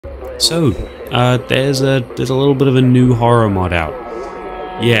So, there's a little bit of a new horror mod out.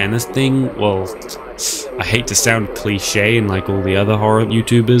 Yeah, and this thing, well, I hate to sound cliche and like all the other horror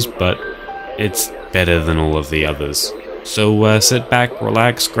YouTubers, but it's better than all of the others. So sit back,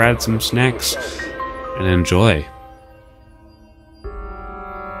 relax, grab some snacks, and enjoy.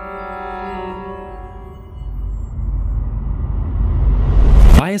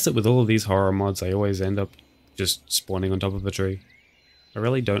 Why is it with all of these horror mods I always end up just spawning on top of a tree? I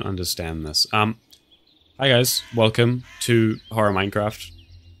really don't understand this. Hi guys, welcome to Horror Minecraft.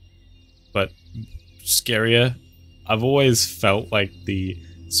 But scarier, I've always felt like the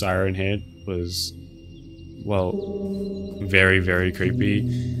Sirenhead was, well, very, very creepy.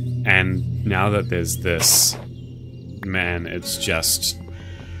 And now that there's this, man, it's just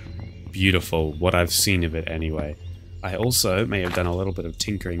beautiful, what I've seen of it anyway. I also may have done a little bit of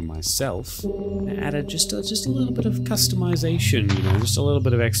tinkering myself and added just a little bit of customization, you know, just a little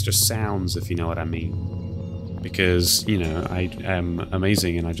bit of extra sounds, if you know what I mean. Because, you know, I am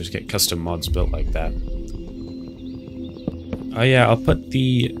amazing and I just get custom mods built like that. Oh yeah, I'll put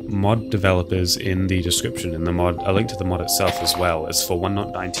the mod developers in the description, and a link to the mod itself as well. It's for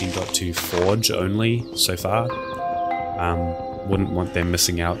 1.19.2 Forge only so far. Wouldn't want them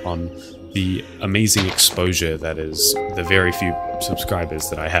missing out on the amazing exposure that is the very few subscribers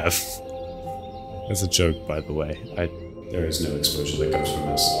that I have. As a joke, by the way. There is no exposure that comes from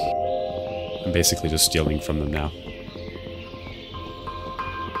this. I'm basically just stealing from them now.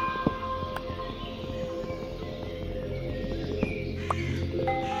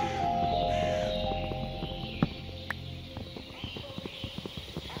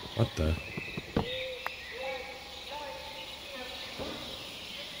 What the?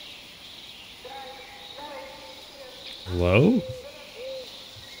 Hello?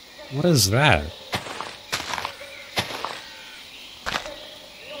 What is that?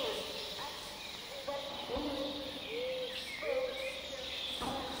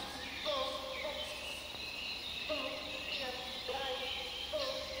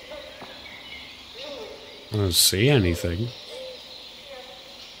 I don't see anything.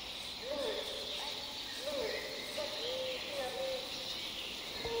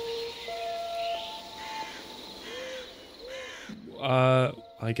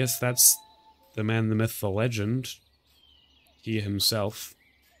 I guess that's the man, the myth, the legend. He himself.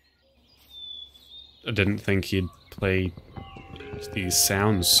 I didn't think he'd play these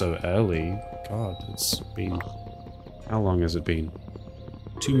sounds so early. God, it's been... How long has it been?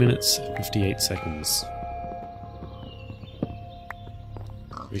 2 minutes, 58 seconds.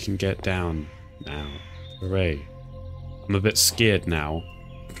 We can get down now. Hooray. I'm a bit scared now.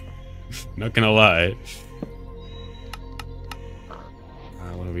 Not gonna lie.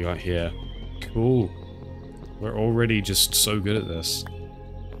 What have we got here? Cool. We're already just so good at this.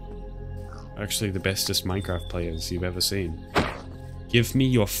 Actually, the bestest Minecraft players you've ever seen. Give me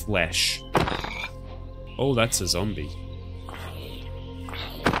your flesh. Oh, that's a zombie.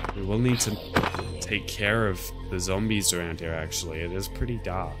 We will need to take care of the zombies around here, actually. It is pretty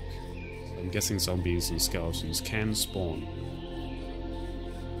dark. I'm guessing zombies and skeletons can spawn.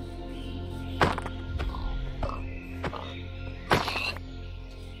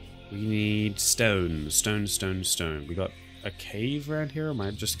 We need stone. Stone, stone, stone. We got a cave around here? Am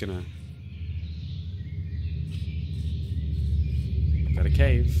I just gonna... Got a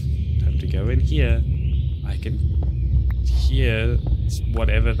cave. Time to go in here. I can hear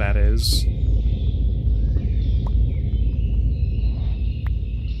whatever that is.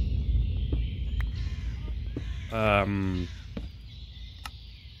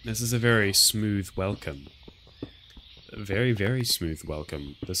 This is a very smooth welcome. Very, very smooth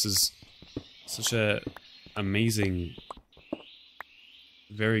welcome. This is such a amazing,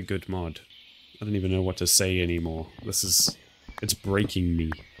 very good mod. I don't even know what to say anymore. It's breaking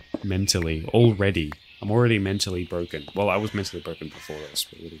me mentally already. I'm already mentally broken. Well, I was mentally broken before this,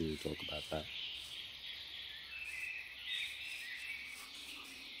 but we didn't really talk about that.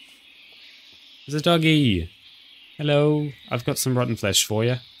 There's a doggy! Hello, I've got some rotten flesh for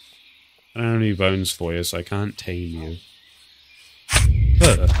you. I don't have any bones for you, so I can't tame you.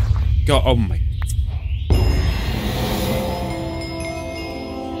 God, oh my...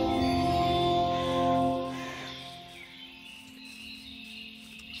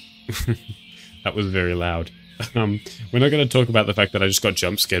 That was very loud. We're not going to talk about the fact that I just got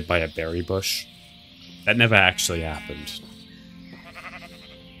jump scared by a berry bush. That never actually happened.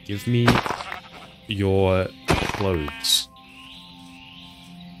 Give me your clothes.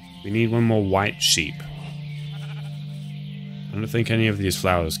 We need one more white sheep. I don't think any of these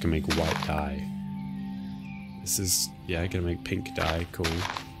flowers can make white dye. This is... yeah, I can make pink dye, cool.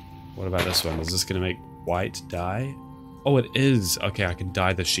 What about this one? Is this gonna make white dye? Oh, it is! Okay, I can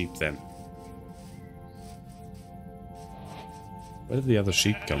dye the sheep then. Where did the other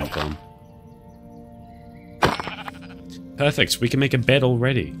sheep come from? Perfect, we can make a bed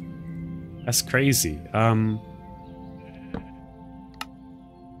already. That's crazy.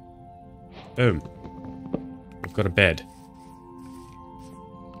 Boom. We've got a bed.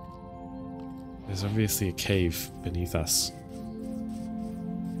 There's obviously a cave beneath us.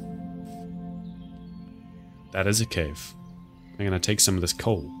 That is a cave. I'm gonna take some of this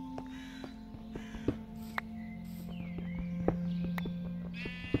coal.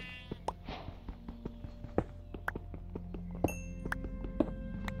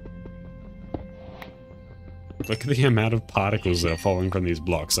 Look at the amount of particles that are falling from these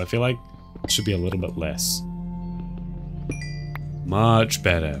blocks. I feel like it should be a little bit less. Much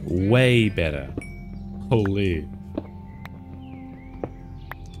better. Way better. Holy.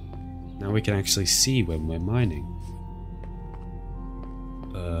 Now we can actually see when we're mining.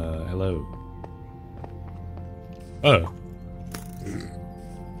 Hello. Oh.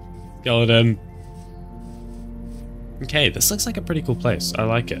 Skeleton. Okay, this looks like a pretty cool place. I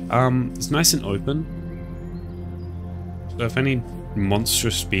like it. It's nice and open. So if any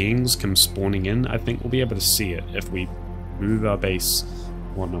monstrous beings come spawning in, I think we'll be able to see it if we move our base.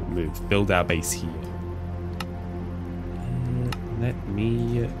 Well, not move. Build our base here. Let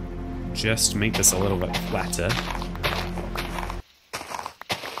me just make this a little bit flatter.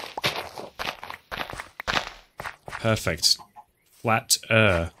 Perfect.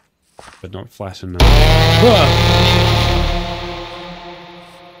 Flatter, but not flat enough. Whoa!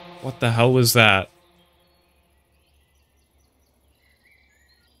 What the hell was that?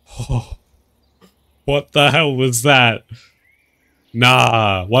 Oh. What the hell was that?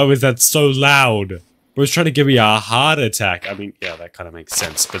 Nah, why was that so loud? It was trying to give me a heart attack. I mean, yeah, that kind of makes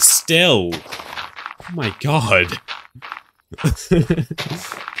sense, but still. Oh my god.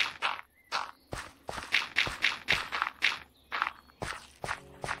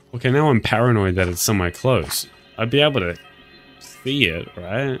 Okay, now I'm paranoid that it's somewhere close. I'd be able to see it,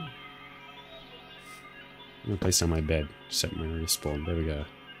 right? I'm gonna place it on my bed. Set my respawn. There we go.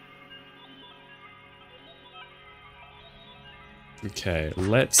 Okay,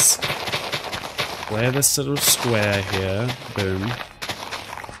 let's clear this little square here. Boom.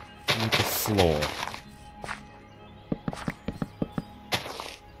 Make a floor.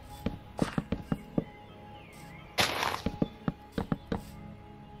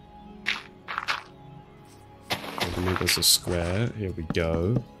 Make this a square. Here we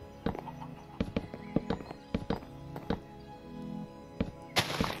go.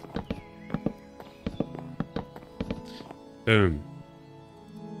 Boom.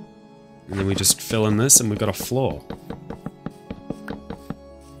 And then we just fill in this and we've got a floor.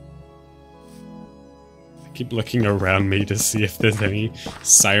 I keep looking around me to see if there's any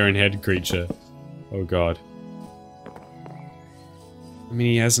Sirenhead creature. Oh god. I mean,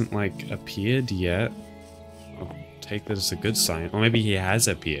 he hasn't, like, appeared yet. I'll take that as a good sign. Or maybe he has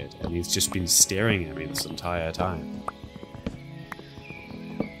appeared and he's just been staring at me this entire time.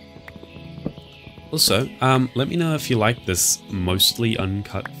 Also, let me know if you like this mostly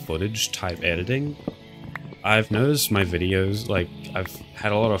uncut footage type editing. I've noticed my videos, like, I've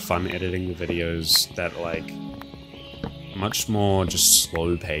had a lot of fun editing the videos that, like, much more just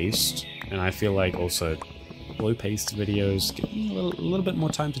slow-paced. And I feel like also slow-paced videos give me a little bit more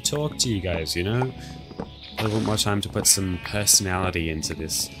time to talk to you guys, you know? A little more time to put some personality into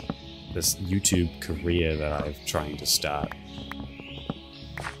this YouTube career that I'm trying to start.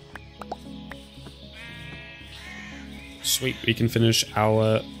 Sweet, we can finish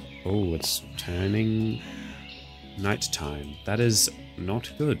our... Oh, it's turning nighttime. That is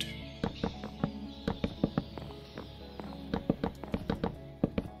not good.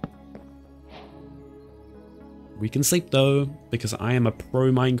 We can sleep though, because I am a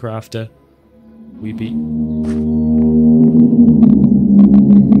pro Minecrafter. We be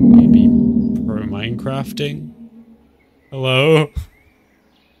pro Minecrafting? Hello?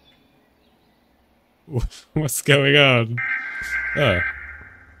 What's going on? Oh.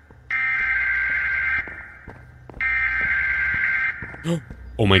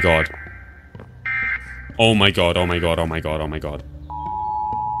 Oh my god. Oh my god, oh my god, oh my god, oh my god.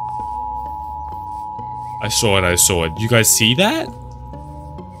 I saw it, I saw it. You guys see that?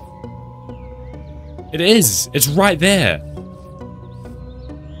 It is! It's right there!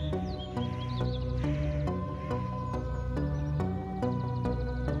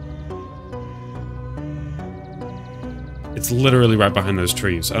 It's literally right behind those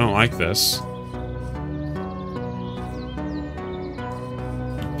trees. I don't like this.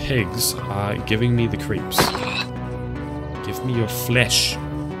 pigs are giving me the creeps. Give me your flesh.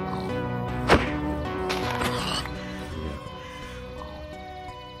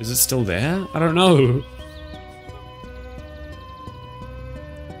 Is it still there? I don't know.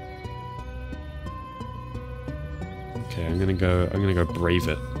 Okay, I'm gonna go brave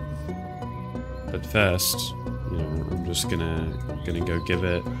it. But first, you know, I'm just gonna go give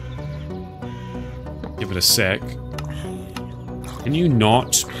it a sec. Can you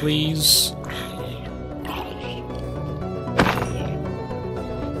not, please?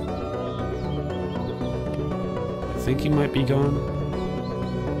 I think he might be gone.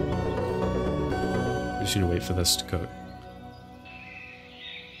 I just need to wait for this to cook.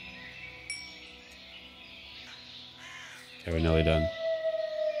 Okay, we're nearly done.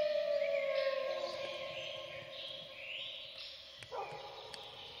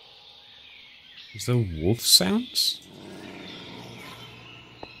 Is there wolf sounds?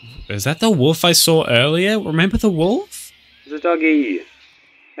 Is that the wolf I saw earlier? Remember the wolf? The doggy.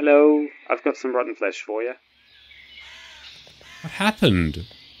 Hello, I've got some rotten flesh for you. What happened?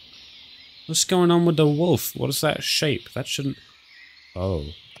 What's going on with the wolf? What is that shape? That shouldn't... Oh.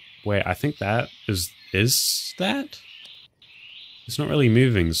 Wait, I think that is that? It's not really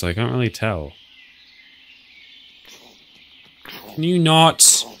moving, so I can't really tell. Can you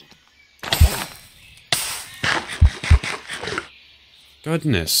not...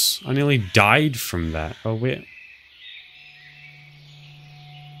 Goodness, I nearly died from that. Oh, wait.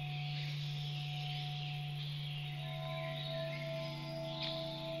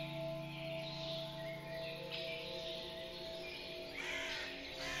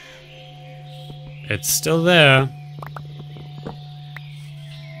 It's still there.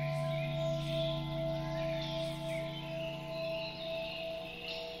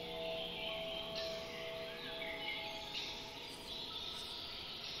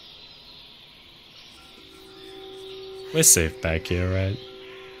 We're safe back here, right?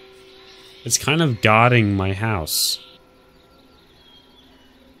 It's kind of guarding my house.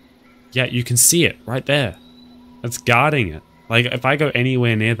 Yeah, you can see it right there. It's guarding it. Like, if I go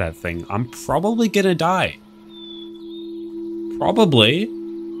anywhere near that thing, I'm probably gonna die. Probably.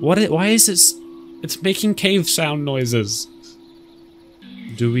 Why is it... It's making cave sound noises.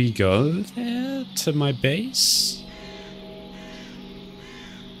 Do we go there? To my base?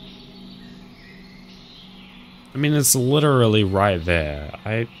 I mean, it's literally right there.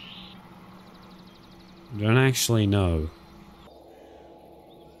 I don't actually know.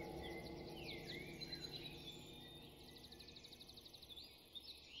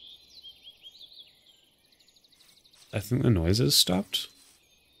 I think the noises stopped.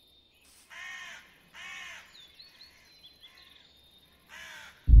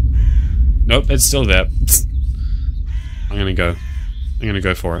 Nope, it's still there. I'm gonna go. I'm gonna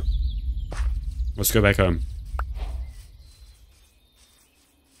go for it. Let's go back home.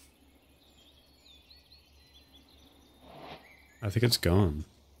 I think it's gone.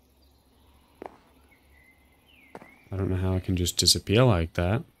 I don't know how it can just disappear like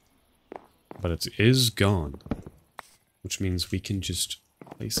that. But it is gone. Which means we can just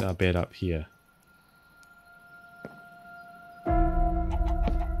place our bed up here.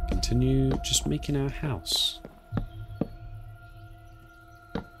 Continue just making our house.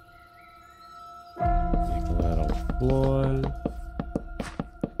 Make a little floor.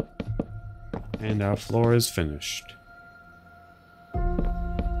 And our floor is finished.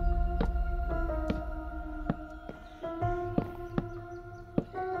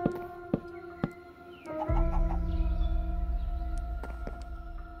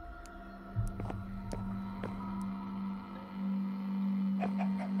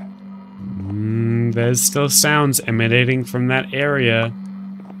 There's still sounds emanating from that area.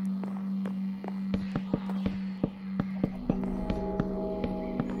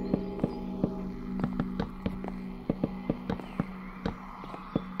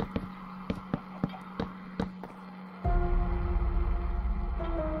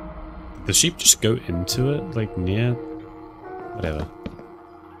 Did the sheep just go into it, like near... Whatever.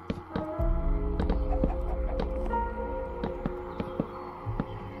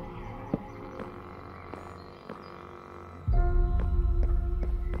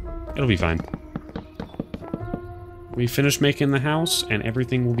 It'll be fine. We finish making the house, and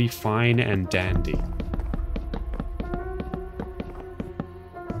everything will be fine and dandy.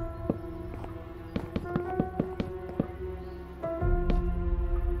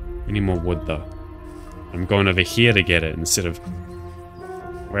 We need more wood, though. I'm going over here to get it, instead of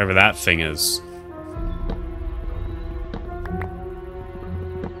wherever that thing is.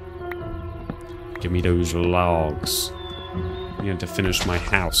 Give me those logs. I need to finish my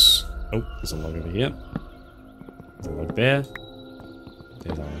house. Oh, there's a log over here. There's a log there.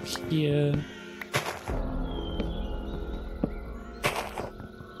 There's a log here.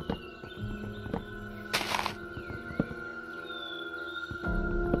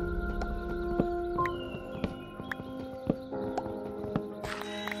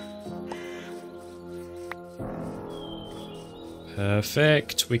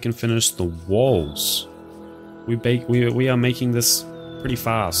 Perfect. We can finish the walls. We are making this pretty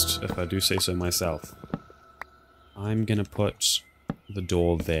fast, if I do say so myself. I'm gonna put the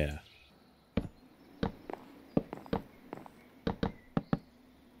door there.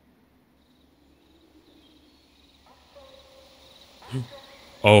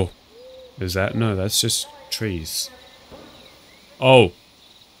 Oh, is that? No, that's just trees. Oh!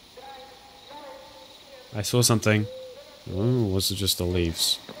 I saw something. Oh, was it just the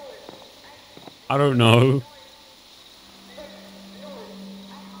leaves? I don't know.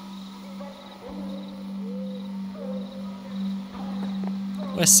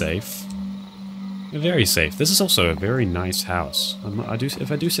 We're safe. We're very safe. This is also a very nice house.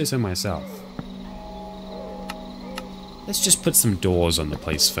 If I do say so myself. Let's just put some doors on the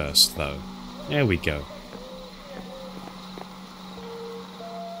place first, though. There we go.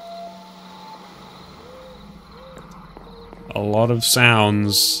 A lot of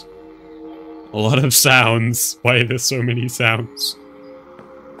sounds. A lot of sounds. Why are there so many sounds?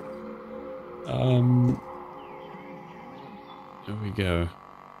 There we go.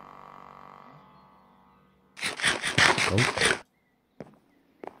 Oh.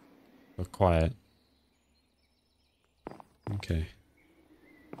 Got quiet. Okay.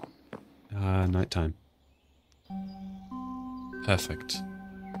 Nighttime. Perfect.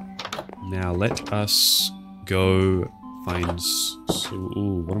 Now let us go find...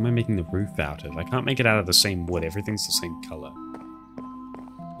 Ooh, what am I making the roof out of? I can't make it out of the same wood. Everything's the same color.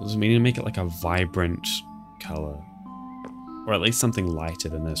 Does it mean to make it like a vibrant color? Or at least something lighter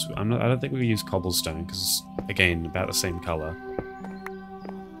than this. I don't think we use cobblestone because it's, again, about the same color.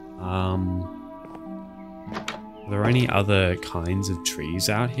 Are there any other kinds of trees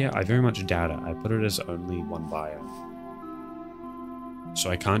out here? I very much doubt it. I put it as only one biome. So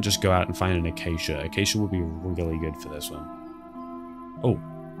I can't just go out and find an acacia. Acacia would be really good for this one. Oh.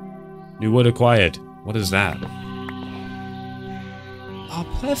 New wood acquired. What is that? Oh,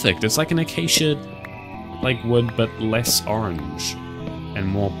 perfect. It's like an acacia like wood, but less orange. And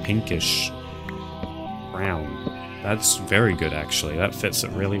more pinkish brown. That's very good, actually. That fits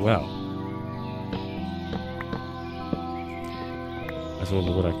it really well. That's all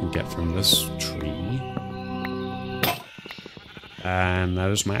the wood I can get from this tree. And that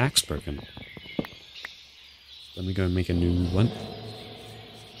is my axe broken. Let me go and make a new one.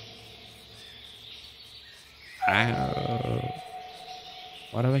 Ow.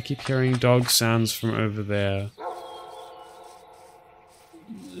 Why do I keep hearing dog sounds from over there?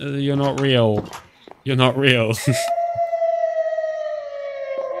 You're not real. You're not real.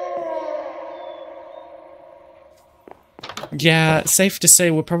 Yeah, safe to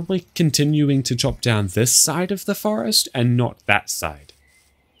say we're probably continuing to chop down this side of the forest and not that side.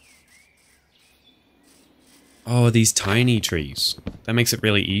 Oh, these tiny trees. That makes it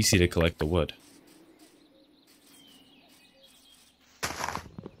really easy to collect the wood.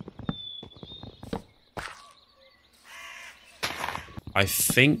 I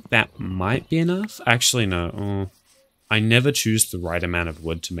think that might be enough. Actually, no. Oh, I never choose the right amount of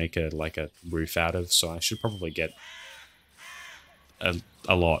wood to make a roof out of, so I should probably get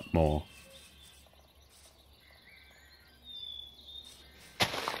a lot more.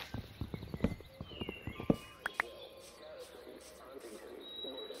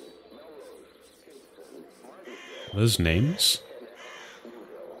 Those names?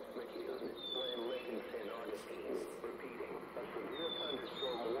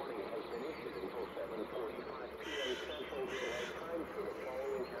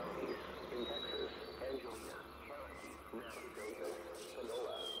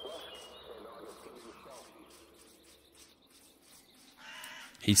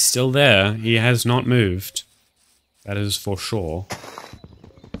 He's still there. He has not moved. That is for sure.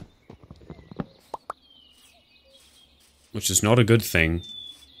 Which is not a good thing.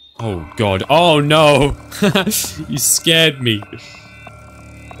 Oh god. Oh no! You scared me.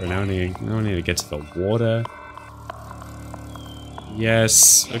 Right, now I need to get to the water.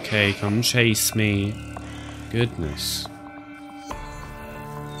 Yes. Okay, come chase me. Goodness.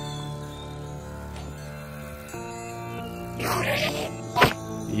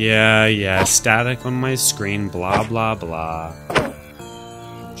 Yeah, static on my screen, blah, blah, blah.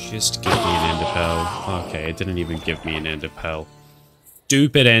 Just give me an ender pearl. Okay, it didn't even give me an ender pearl.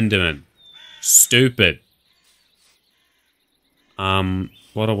 Stupid Enderman. Stupid. What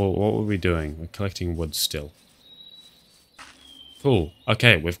were we doing? We're collecting wood still. Cool.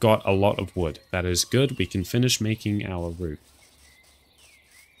 Okay, we've got a lot of wood. That is good. We can finish making our roof.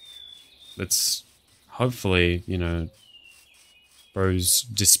 Let's hopefully, you know, bros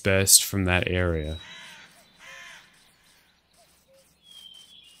dispersed from that area.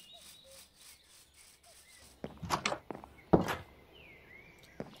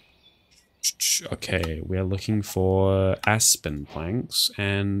 Okay, we're looking for aspen planks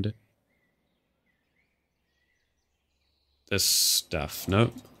and this stuff.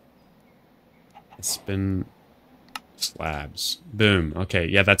 Nope. Aspen slabs. Boom. Okay,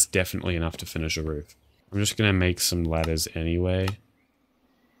 yeah, that's definitely enough to finish a roof. I'm just gonna make some ladders anyway.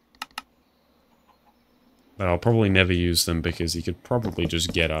 But I'll probably never use them because you could probably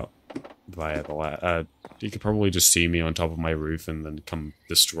just get up via the ladder. You could probably just see me on top of my roof and then come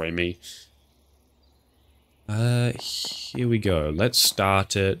destroy me. Here we go. Let's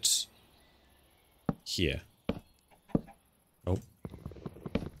start it here. Oh.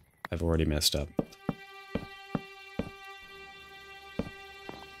 I've already messed up.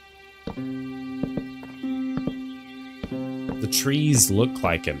 The trees look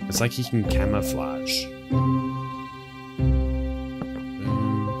like him. It's like he can camouflage.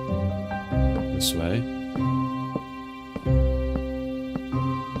 This way.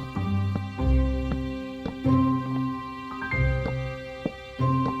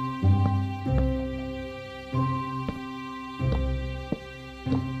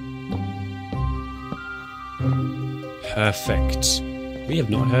 Perfect. We have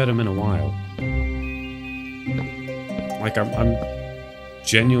not heard him in a while. Like, I'm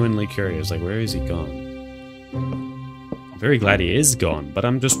genuinely curious, like, where is he gone? I'm very glad he is gone, but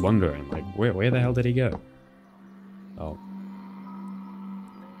I'm just wondering, like, where the hell did he go? Oh.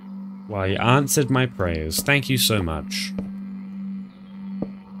 Well, he answered my prayers. Thank you so much.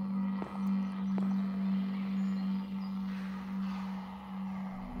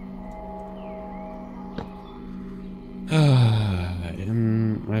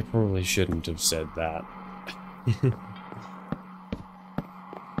 I probably shouldn't have said that.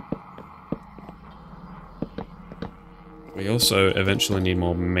 We also eventually need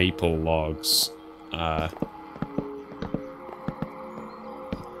more maple logs.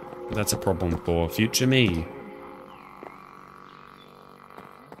 That's a problem for future me.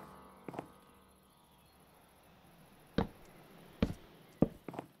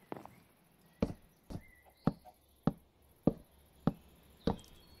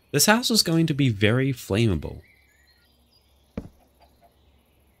 This house is going to be very flammable.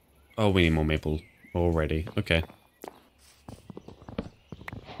 Oh, we need more maple already. Okay.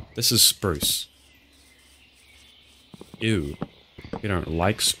 This is spruce. Ew. We don't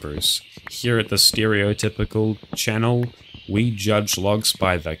like spruce. Here at the stereotypical channel, we judge logs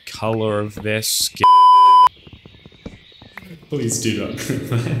by the color of their skin. Please do not.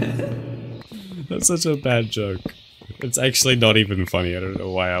 That's such a bad joke. It's actually not even funny. I don't know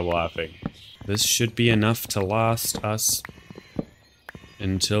why I'm laughing. This should be enough to last us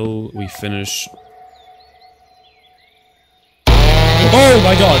until we finish. Oh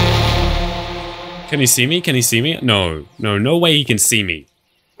my god! Can he see me? Can he see me? No. No way he can see me.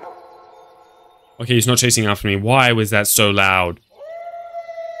 Okay, he's not chasing after me. Why was that so loud?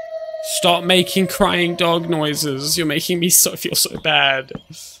 Stop making crying dog noises. You're making me feel so bad.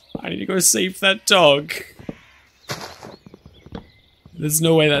 I need to go save that dog. There's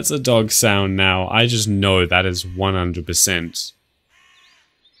no way that's a dog sound now. I just know that is 100%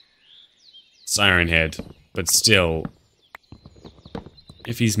 Sirenhead. But still,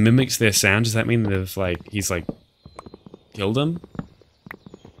 if he's mimics their sound, does that mean they've he's killed them?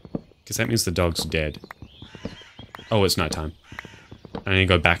 Because that means the dog's dead. Oh, it's nighttime. I need to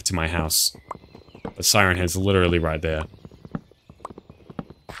go back to my house. The Sirenhead's literally right there.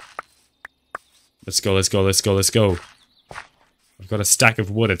 Let's go, let's go, let's go, let's go. I've got a stack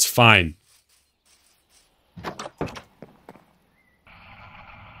of wood, it's fine.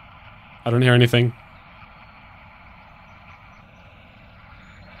 I don't hear anything.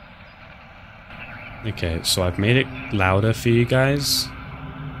 Okay, so I've made it louder for you guys.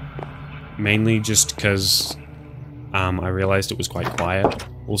 Mainly just because I realized it was quite quiet.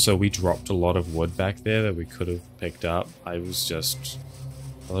 Also, we dropped a lot of wood back there that we could have picked up. I was just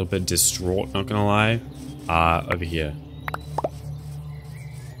a little bit distraught, not gonna lie. Over here.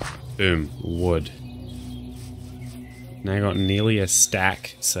 Boom, wood. Now I got nearly a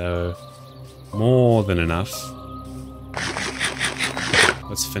stack, so more than enough.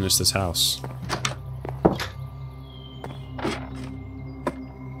 Let's finish this house.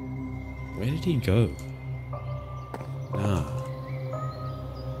 Where did he go? Ah.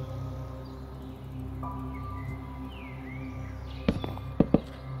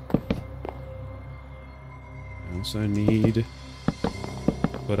 I also need to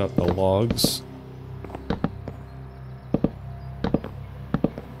put up the logs.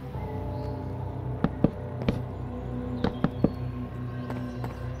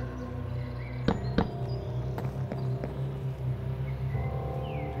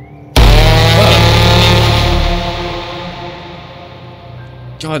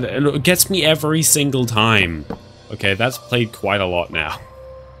 God, it gets me every single time. Okay, that's played quite a lot now.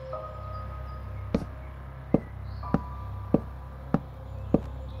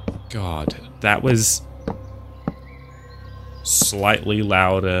 God, that was slightly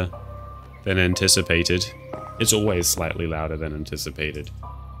louder than anticipated. It's always slightly louder than anticipated.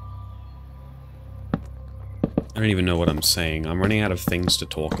 I don't even know what I'm saying. I'm running out of things to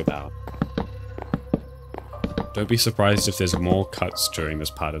talk about. Don't be surprised if there's more cuts during this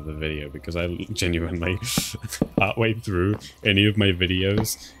part of the video, because I genuinely, partway through any of my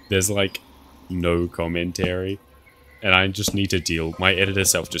videos, there's like no commentary, and I just need to deal, my editor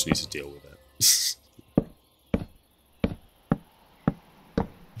self just needs to deal with it.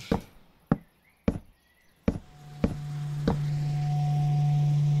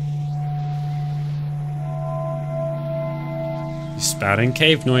 He's spouting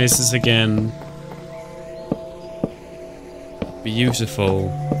cave noises again. Beautiful.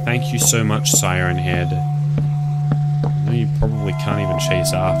 Thank you so much, Sirenhead. I know you probably can't even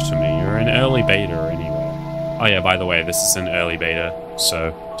chase after me. You're in early beta anyway. Oh yeah, by the way, this is an early beta,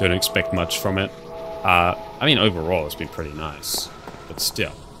 so don't expect much from it. I mean, overall, it's been pretty nice, but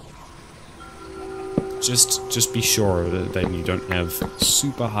still. Just be sure that you don't have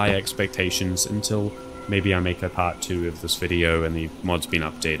super high expectations until maybe I make a part 2 of this video and the mod's been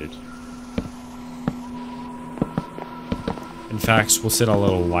updated. In fact, we'll set a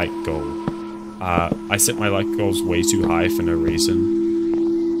little light goal. I set my light goals way too high for no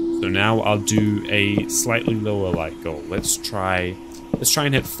reason. So now I'll do a slightly lower light goal. Let's try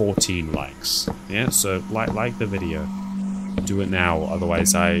and hit 14 likes. Yeah, so like the video. Do it now,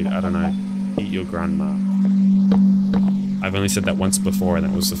 otherwise I don't know, eat your grandma. I've only said that once before, and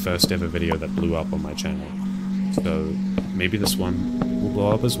that was the first ever video that blew up on my channel. So maybe this one will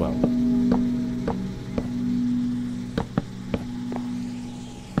blow up as well.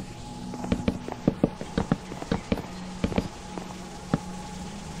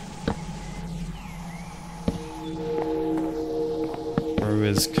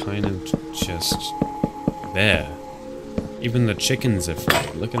 Is kind of just there. Even the chickens are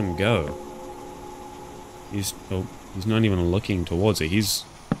free. Look at him go. He's not even looking towards it. He's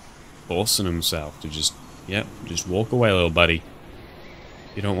forcing himself to just walk away, little buddy.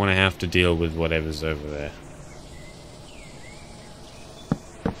 You don't want to have to deal with whatever's over there.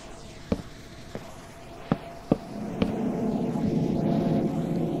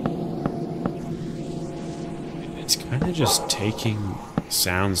 It's kind of just taking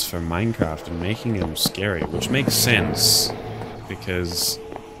sounds from Minecraft and making them scary, which makes sense, because,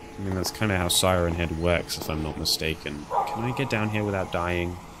 I mean, that's kind of how Sirenhead works, if I'm not mistaken. Can I get down here without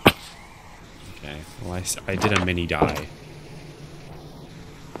dying? Okay, well, I did a mini die.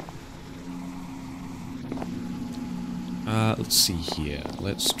 Let's see here.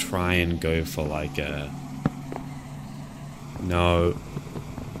 Let's try and go for like a... No.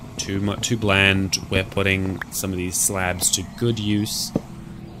 Too bland. We're putting some of these slabs to good use.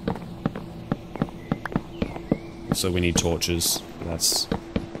 So we need torches. We'll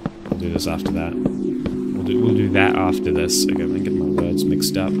do this after that. We'll do that after this. Okay, I'm getting my words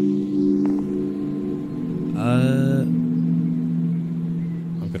mixed up.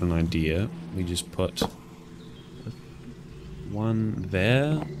 I've got an idea. We just put one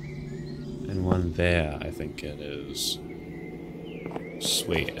there and one there, I think it is.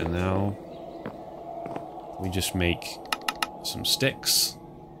 Sweet, and now we just make some sticks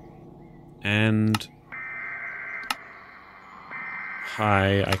and...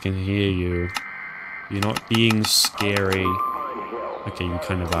 Hi, I can hear you. You're not being scary. Okay, you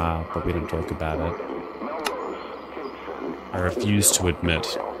kind of are, but we don't talk about it. I refuse to admit.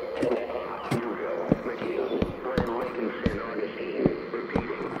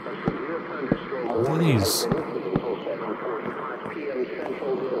 What are these?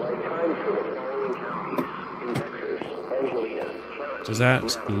 Does that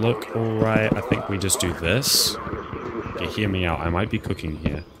look alright? I think we just do this. Okay, hear me out. I might be cooking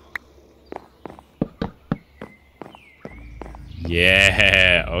here.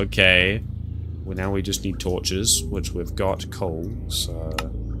 Yeah, okay. Well, now we just need torches, which we've got coal, so...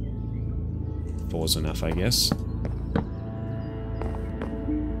 4's enough, I guess.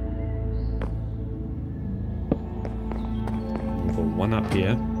 We'll put one up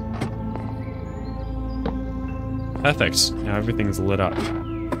here. Perfect. Now everything's lit up.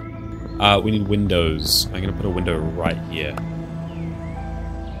 We need windows. I'm gonna put a window right here.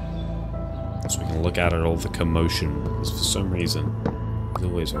 So we can look out at all the commotion. Because for some reason, it's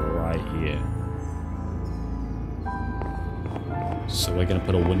always right here. So we're gonna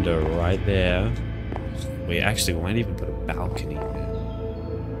put a window right there. We might even put a balcony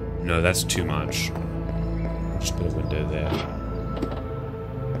there. No, that's too much. Just put a window there.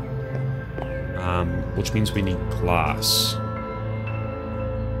 Which means we need glass. I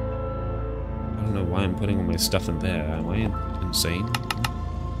don't know why I'm putting all my stuff in there. Am I insane?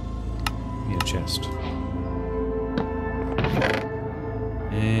 Give me a chest.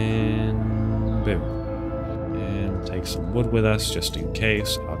 And boom. And take some wood with us just in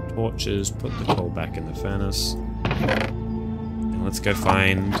case. Our torches. Put the coal back in the furnace. And let's go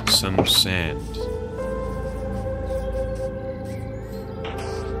find some sand.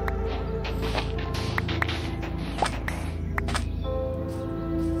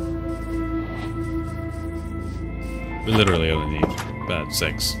 We literally only need about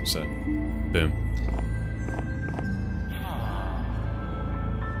 6, so boom.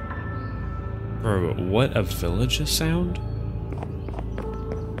 Bro, what a villager sound?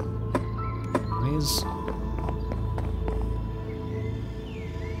 Why is...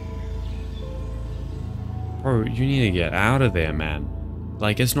 Bro, you need to get out of there, man.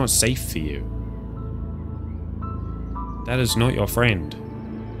 Like, it's not safe for you. That is not your friend.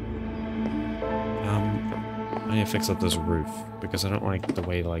 I need to fix up this roof, because I don't like the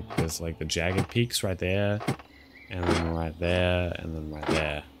way, like, there's, like, the jagged peaks right there, and then right there, and then right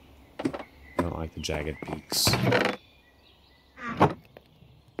there. I don't like the jagged peaks.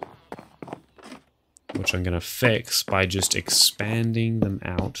 Which I'm gonna fix by just expanding them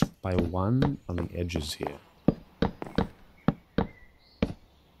out by 1 on the edges here.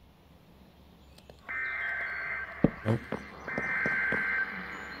 Oh.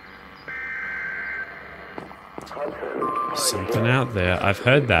 Something out there. I've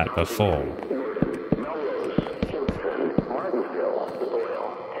heard that before.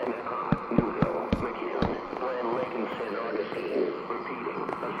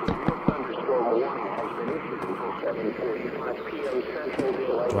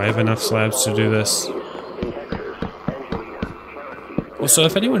 Do I have enough slabs to do this? Also,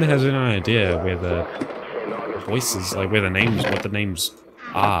 if anyone has any idea where the voices, like where the names, what the names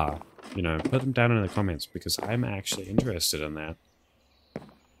are, you know, put them down in the comments, because I'm actually interested in that.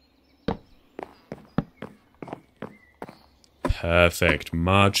 Perfect.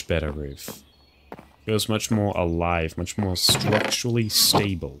 Much better roof. Feels much more alive, much more structurally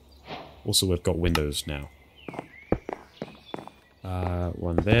stable. Also, we've got windows now.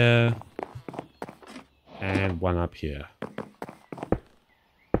 One there. And one up here.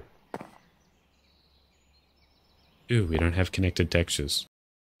 Ooh, we don't have connected textures.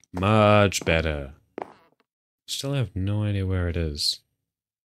 Much better. Still have no idea where it is.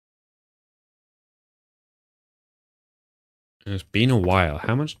 And it's been a while.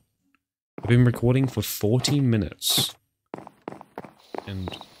 How much? I've been recording for 40 minutes.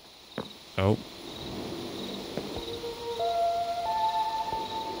 And... oh.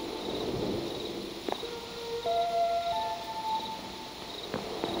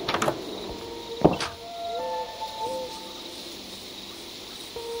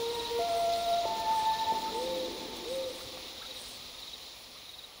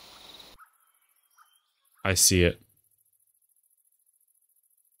 I see it.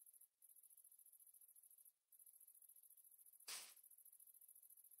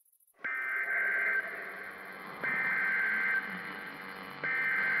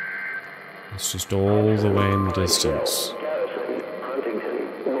 It's just all the way in the distance.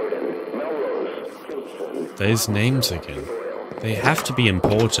 Those names again. They have to be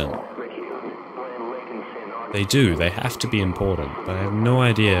important. They do, they have to be important, but I have no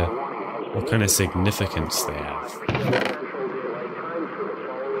idea what kind of significance they have.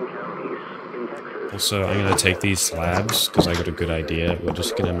 Also, I'm going to take these slabs, because I got a good idea. We're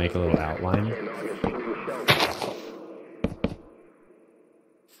just going to make a little outline.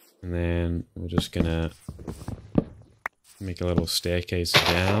 And then we're just going to make a little staircase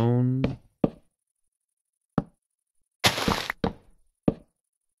down.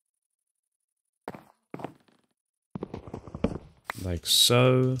 Like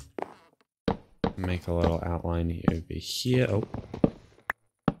so. Make a little outline over here. Oh.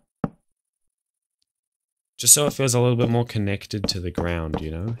 Just so it feels a little bit more connected to the ground,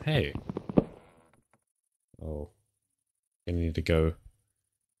 you know? Hey. Oh. Gonna need to go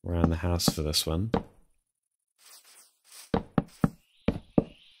around the house for this one.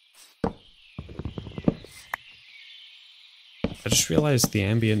 I just realized the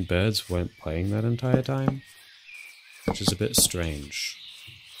ambient birds weren't playing that entire time, which is a bit strange.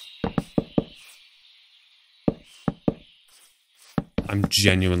 I'm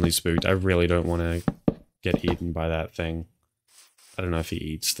genuinely spooked. I really don't want to get eaten by that thing. I don't know if he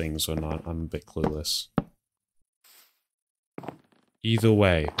eats things or not. I'm a bit clueless. Either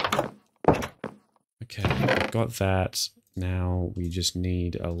way. Okay, I've got that. Now we just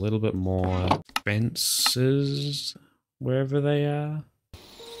need a little bit more fences wherever they are.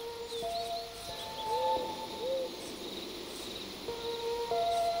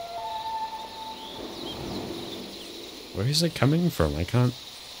 Where is it coming from? I can't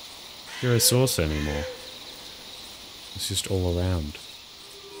hear a source anymore. It's just all around.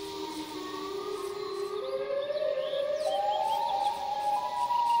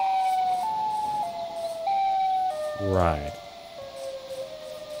 Right.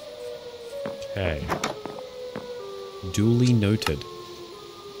 Okay. Duly noted.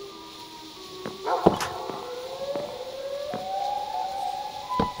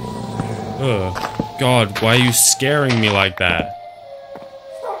 Ugh. God, why are you scaring me like that?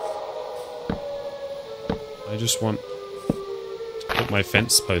 I just want to put my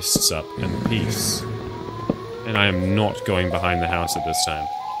fence posts up in peace. And I am not going behind the house at this time.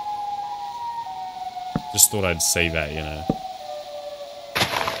 Just thought I'd say that, you know.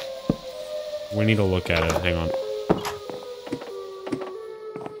 We need to look at it. Hang on.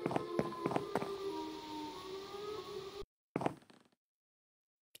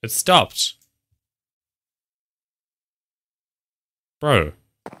 It stopped. Bro.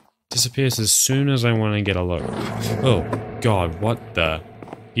 Disappears as soon as I want to get a look. Oh, God, what the?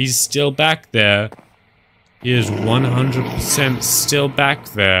 He's still back there. He is 100% still back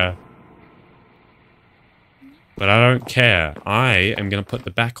there. But I don't care. I am going to put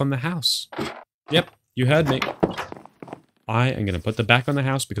the back on the house. Yep, you heard me. I am going to put the back on the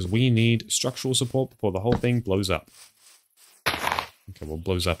house because we need structural support before the whole thing blows up. Okay, well,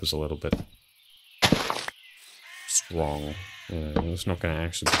 blows up is a little bit strong. It's not going to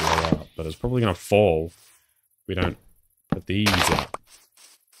actually blow up, but it's probably going to fall if we don't put these up.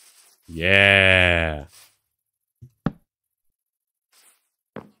 Yeah.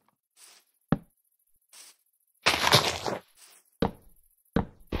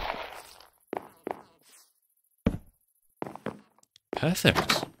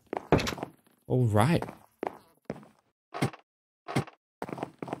 Perfect. All right.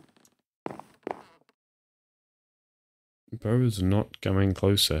 Bro's not coming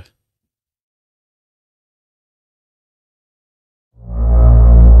closer.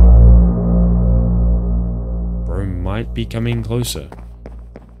 Bro might be coming closer.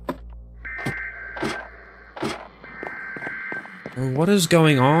 Bro, what is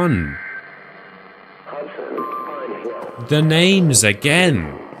going on? The names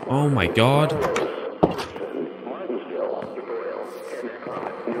again! Oh my god.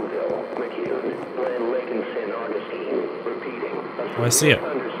 Oh, I see it.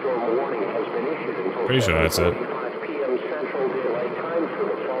 Pretty sure that's it.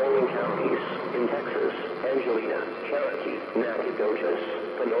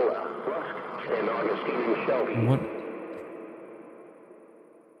 What?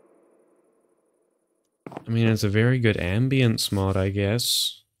 I mean, it's a very good ambience mod, I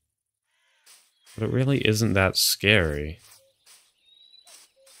guess. But it really isn't that scary.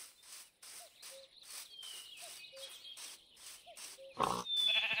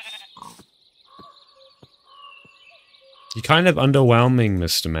 You're kind of underwhelming,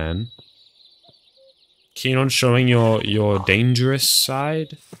 Mr. Man. Keen on showing your dangerous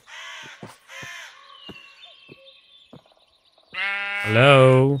side?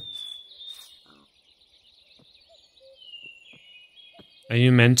 Hello? Are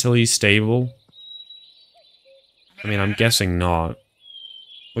you mentally stable? I mean, I'm guessing not.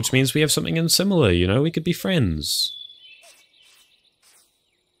 Which means we have something in similar, you know? We could be friends.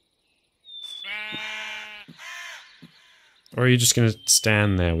 Or are you just gonna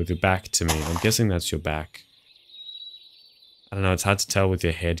stand there with your back to me? I'm guessing that's your back. I don't know, it's hard to tell with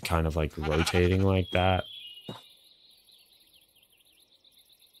your head kind of like rotating like that.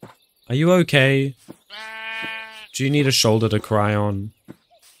 Are you okay? Do you need a shoulder to cry on?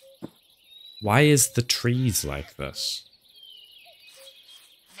 Why is the trees like this?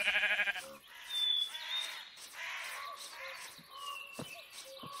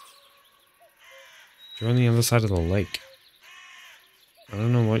 You're on the other side of the lake. I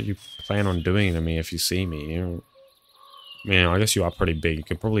don't know what you plan on doing to me if you see me. You know, I mean, I guess you are pretty big. You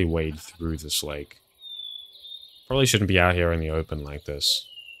could probably wade through this lake. Probably shouldn't be out here in the open like this.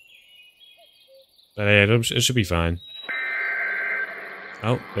 But hey, it should be fine.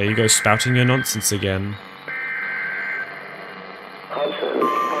 Oh, there you go, spouting your nonsense again. Hudson,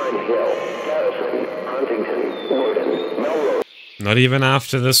 Pine Hill, Garrison, Huntington, Gordon, Melrose. Not even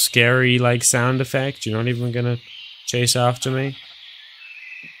after the scary, like, sound effect? You're not even gonna chase after me?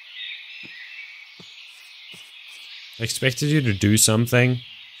 I expected you to do something.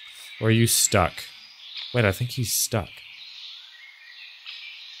 Or are you stuck? Wait, I think he's stuck.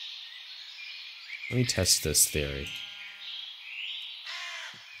 Let me test this theory.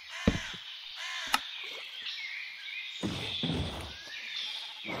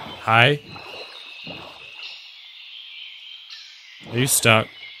 Hi? Are you stuck?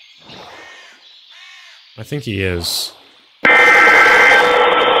 I think he is.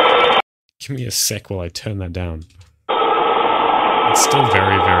 Give me a sec while I turn that down. It's still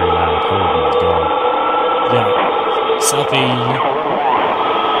very, very loud. Oh my god. Yeah. Southie.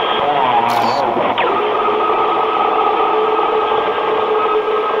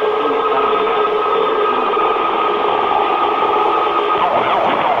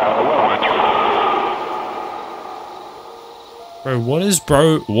 Bro, what is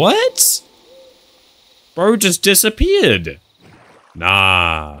bro? What? Bro just disappeared.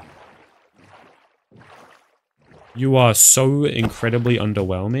 Nah. You are so incredibly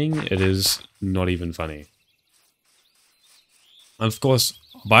underwhelming, it is not even funny. Of course,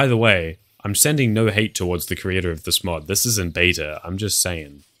 by the way, I'm sending no hate towards the creator of this mod. This isn't beta, I'm just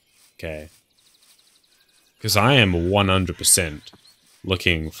saying. Okay. Because I am 100%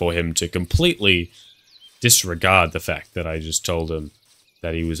 looking for him to completely disregard the fact that I just told him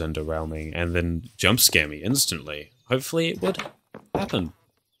that he was underwhelming and then jump scare me instantly. Hopefully it would happen.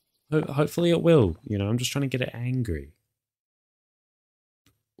 Hopefully it will. You know, I'm just trying to get it angry.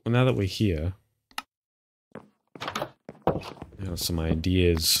 Well, now that we're here, I have some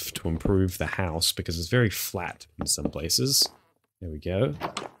ideas to improve the house because it's very flat in some places. There we go.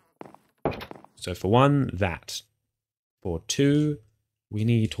 So for one, that. For two, we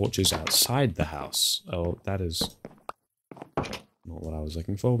need torches outside the house. Oh, that is not what I was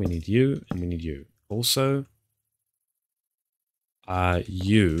looking for. We need you, and we need you. Also,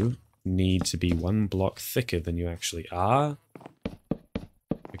 you need to be 1 block thicker than you actually are,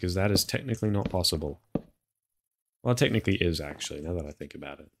 because that is technically not possible. Well, it technically is, actually, now that I think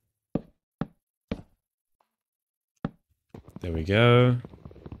about it. There we go.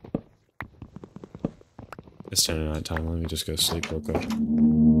 It's 10 at night time. Let me just go sleep real quick.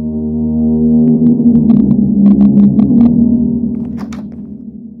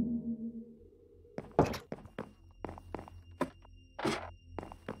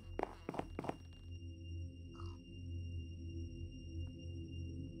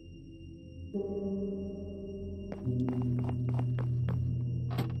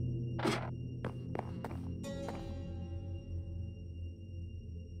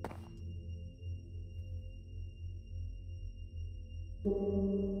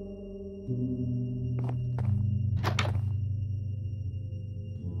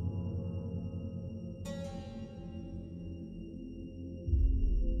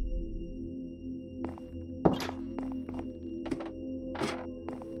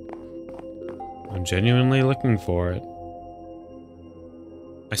 I'm genuinely looking for it.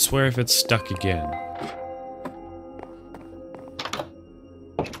 I swear if it's stuck again.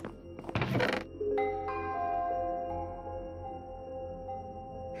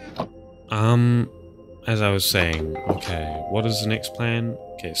 As I was saying, okay, what is the next plan?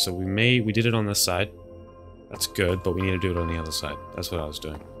 Okay, so we did it on this side. That's good, but we need to do it on the other side. That's what I was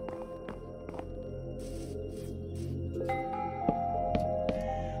doing.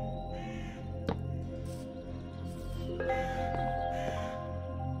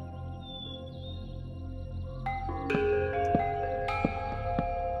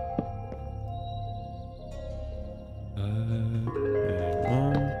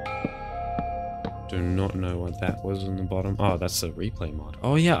 Do not know what that was on the bottom. Oh, that's the replay mod.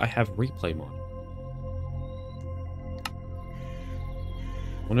 Oh yeah, I have replay mod.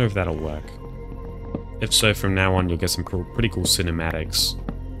 Wonder if that'll work. If so, from now on you'll get some cool, pretty cool cinematics.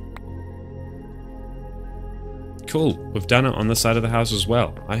 Cool, we've done it on the side of the house as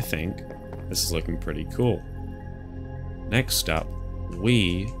well. I think this is looking pretty cool. Next up,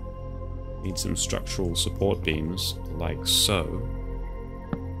 we need some structural support beams, like so.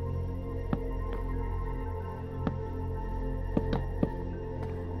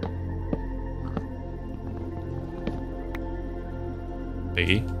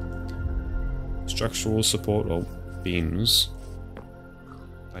 completely. Structural support or beams.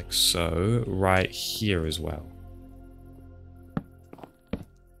 Like so. Right here as well.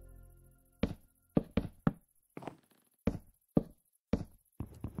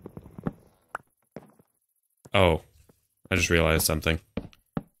 Oh, I just realized something.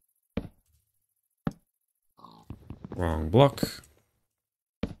 Wrong block.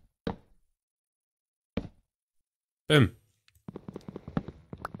 Boom.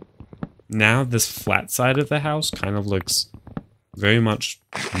 Now this flat side of the house kind of looks very much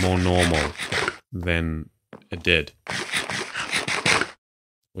more normal than it did.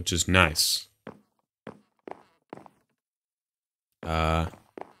 Which is nice.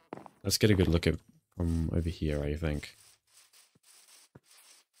 Let's get a good look at from over here, I think.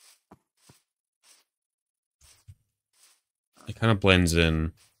 It kind of blends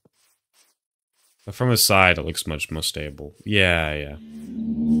in. But from the side, it looks much more stable. Yeah, yeah.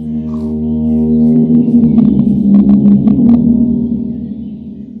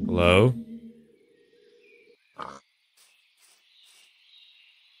 Hello?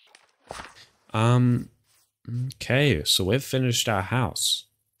 Okay, so we've finished our house.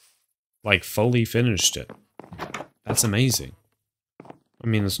 Like, fully finished it. That's amazing. I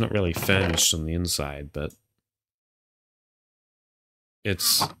mean, it's not really furnished on the inside, but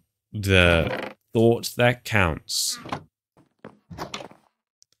it's the thought that counts.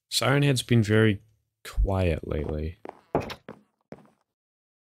 Sirenhead's been very quiet lately.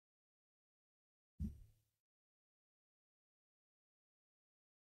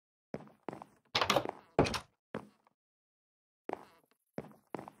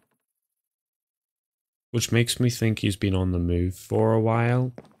 Which makes me think he's been on the move for a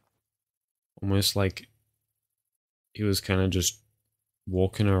while. Almost like he was kind of just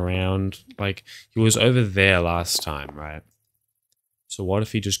walking around. Like, he was over there last time, right? So what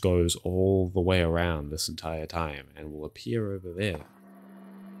if he just goes all the way around this entire time and will appear over there?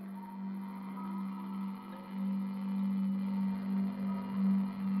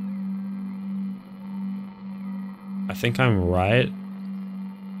 I think I'm right.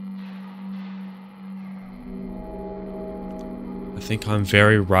 I think I'm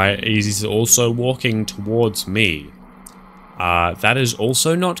very right. He's also walking towards me. That is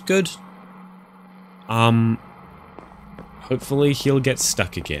also not good. Hopefully he'll get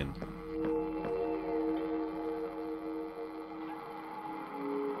stuck again.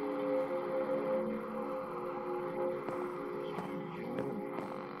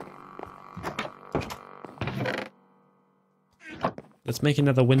 Let's make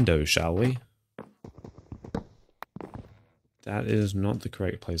another window, shall we? That is not the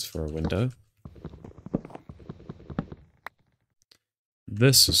correct place for a window.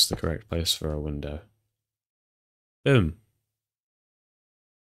 This is the correct place for a window. Boom.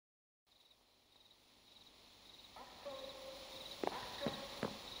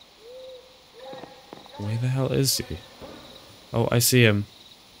 Where the hell is he? Oh, I see him.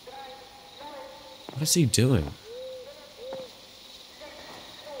 What is he doing?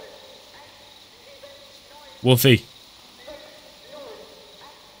 Wolfie!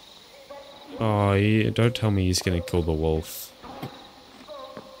 Oh, don't tell me he's gonna kill the wolf.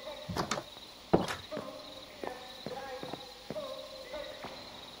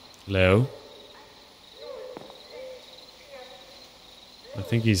 Hello? I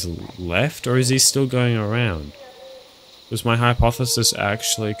think he's left, or is he still going around? Was my hypothesis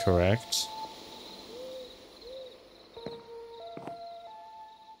actually correct?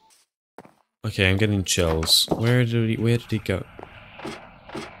 Okay, I'm getting chills. Where did he go?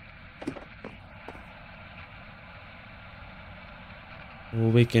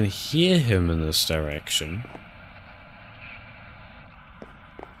 Well, we can hear him in this direction.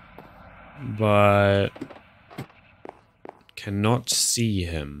 But cannot see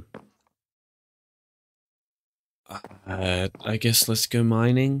him. I guess let's go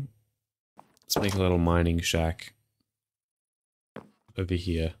mining. Let's make a little mining shack over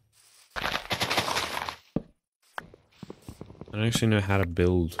here. I don't actually know how to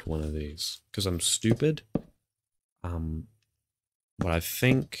build one of these because I'm stupid. But I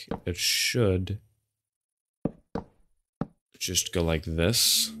think it should just go like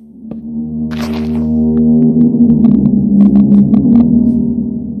this.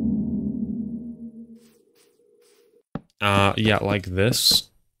 Yeah, like this.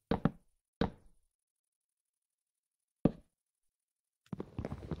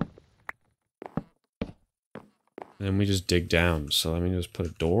 And then we just dig down. So let me just put a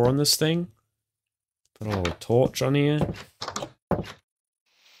door on this thing. Put a little torch on here.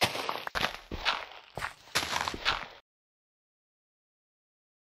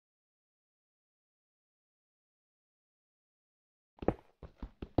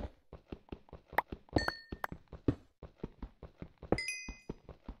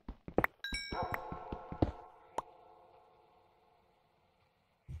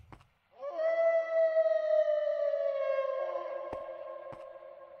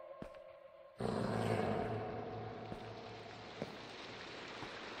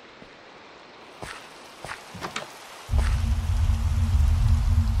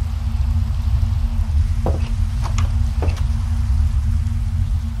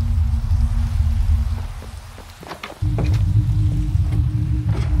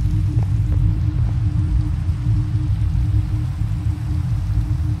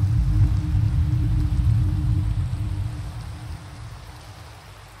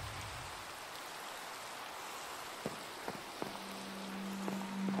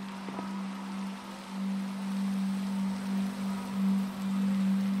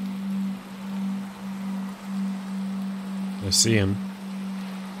 I see him.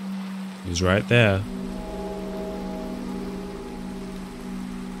 He's right there.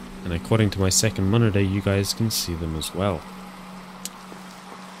 And according to my second monitor, you guys can see them as well.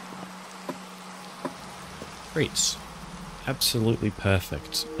 Great. Absolutely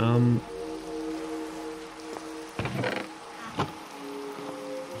perfect.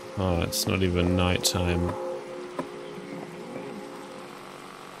 Oh, it's not even nighttime.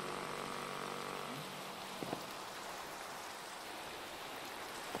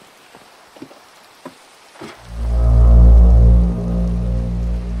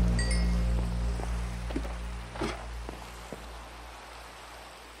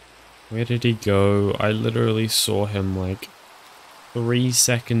 Where did he go? I literally saw him like 3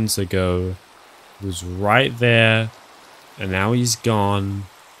 seconds ago. He was right there, and now he's gone.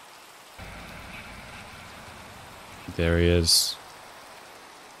 There he is.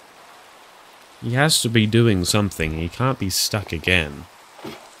 He has to be doing something. He can't be stuck again.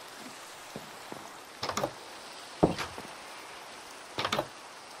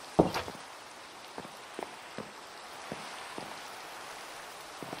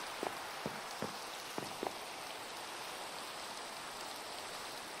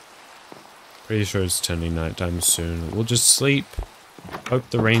 Pretty sure it's turning nighttime soon. We'll just sleep. Hope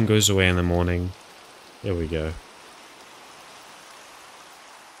the rain goes away in the morning. There we go.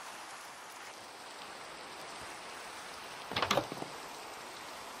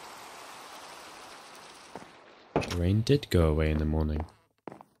 The rain did go away in the morning.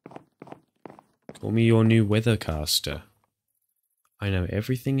 Call me your new weathercaster. I know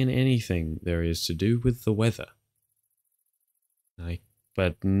everything and anything there is to do with the weather.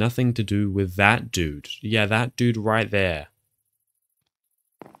 But nothing to do with that dude. Yeah, that dude right there.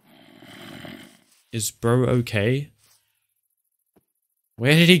 Is bro okay?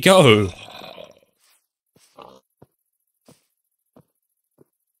 Where did he go?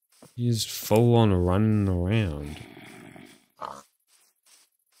 He's full on running around.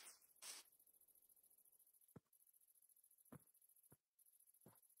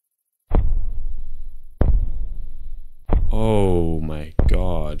 Oh my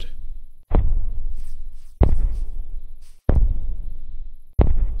god.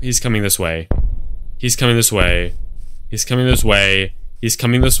 He's coming this way. He's coming this way. He's coming this way. He's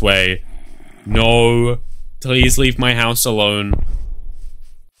coming this way. No. Please leave my house alone.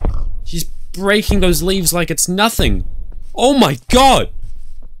 He's breaking those leaves like it's nothing. Oh my god.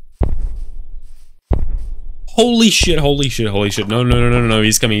 Holy shit, holy shit, holy shit. No, no, no, no, no.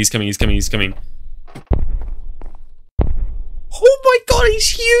 He's coming, he's coming, he's coming, he's coming. Oh my god, he's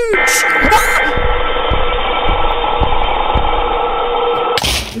huge!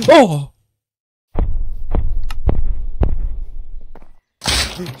 Oh!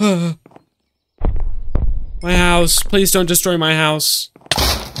 My house, please don't destroy my house.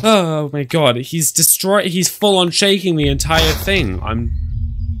 Oh my god, he's full on shaking the entire thing. I'm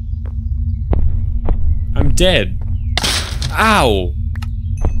dead. Ow!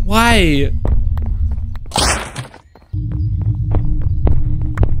 Why?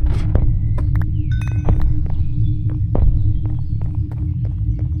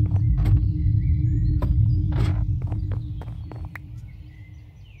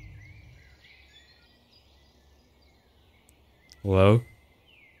 Hello?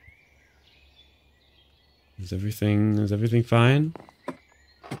 Is everything fine?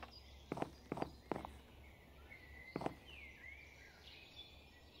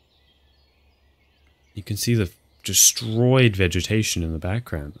 You can see the destroyed vegetation in the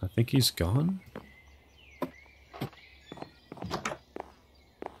background. I think he's gone?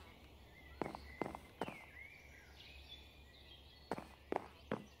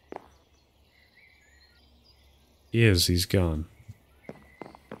 He is, he's gone.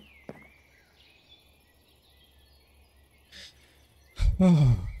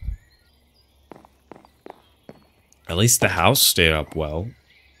 At least the house stayed up well.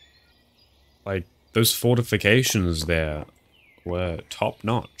 Like, those fortifications there were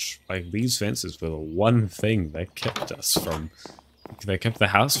top-notch. Like, these fences were the one thing that kept us from... They kept the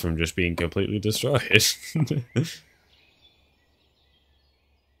house from just being completely destroyed.